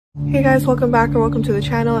Hey guys, welcome back or welcome to the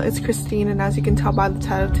channel. It's Christine, and as you can tell by the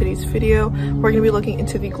title of today's video, we're going to be looking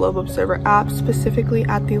into the Globe Observer app, specifically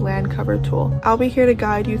at the land cover tool. I'll be here to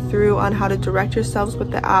guide you through on how to direct yourselves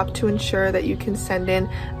with the app to ensure that you can send in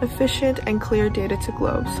efficient and clear data to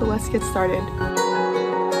Globe. So let's get started.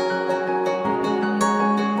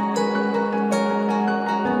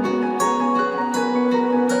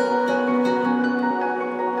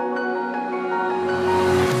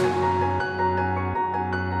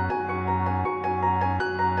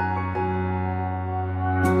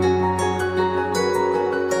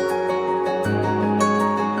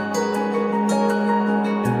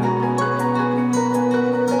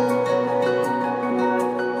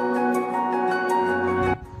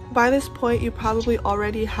 By this point, you probably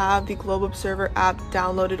already have the Globe Observer app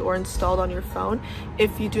downloaded or installed on your phone.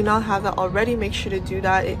 If you do not have that already, make sure to do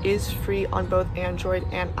that. It is free on both Android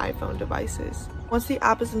and iPhone devices. Once the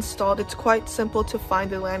app is installed, it's quite simple to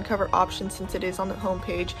find the land cover option since it is on the home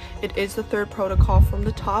page. It is the third protocol from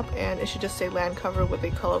the top, and it should just say land cover with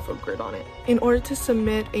a colorful grid on it. In order to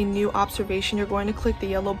submit a new observation, you're going to click the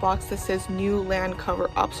yellow box that says new land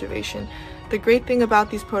cover observation. The great thing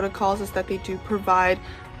about these protocols is that they do provide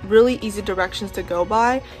really easy directions to go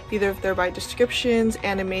by, either if they're by descriptions,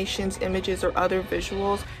 animations, images, or other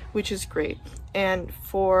visuals, which is great. And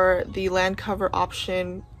for the land cover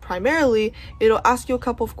option, primarily, it'll ask you a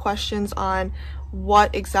couple of questions on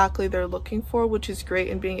what exactly they're looking for, which is great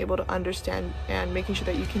in being able to understand and making sure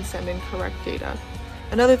that you can send in correct data.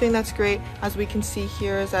 Another thing that's great, as we can see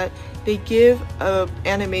here, is that they give an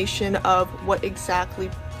animation of what exactly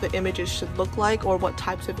the images should look like or what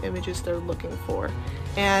types of images they're looking for.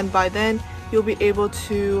 And by then, you'll be able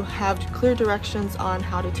to have clear directions on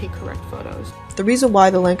how to take correct photos. The reason why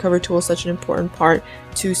the land cover tool is such an important part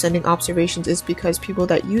to sending observations is because people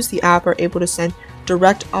that use the app are able to send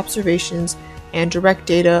direct observations and direct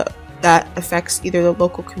data that affects either the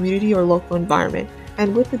local community or local environment.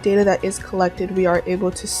 And with the data that is collected, we are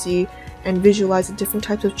able to see and visualize the different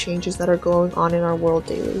types of changes that are going on in our world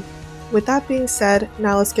daily. With that being said,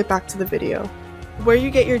 now let's get back to the video. Where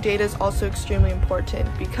you get your data is also extremely important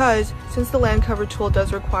because since the land cover tool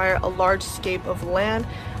does require a large scape of land,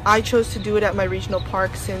 I chose to do it at my regional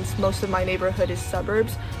park since most of my neighborhood is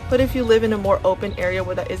suburbs, but if you live in a more open area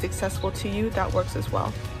where that is accessible to you, that works as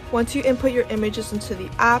well. Once you input your images into the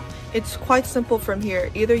app, it's quite simple from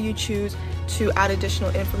here. Either you choose to add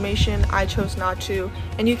additional information, I chose not to,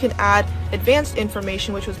 and you can add advanced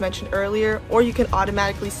information, which was mentioned earlier, or you can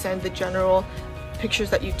automatically send the general pictures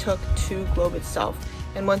that you took to Globe itself.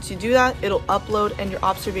 And once you do that, it'll upload and your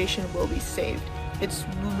observation will be saved. It's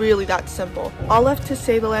really that simple. All left to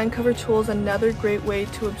say, the land cover tool is another great way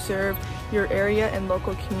to observe your area and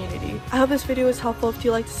local community. I hope this video was helpful. If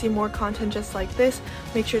you'd like to see more content just like this,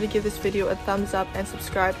 make sure to give this video a thumbs up and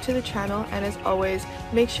subscribe to the channel. And as always,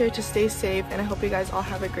 make sure to stay safe, and I hope you guys all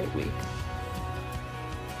have a great week.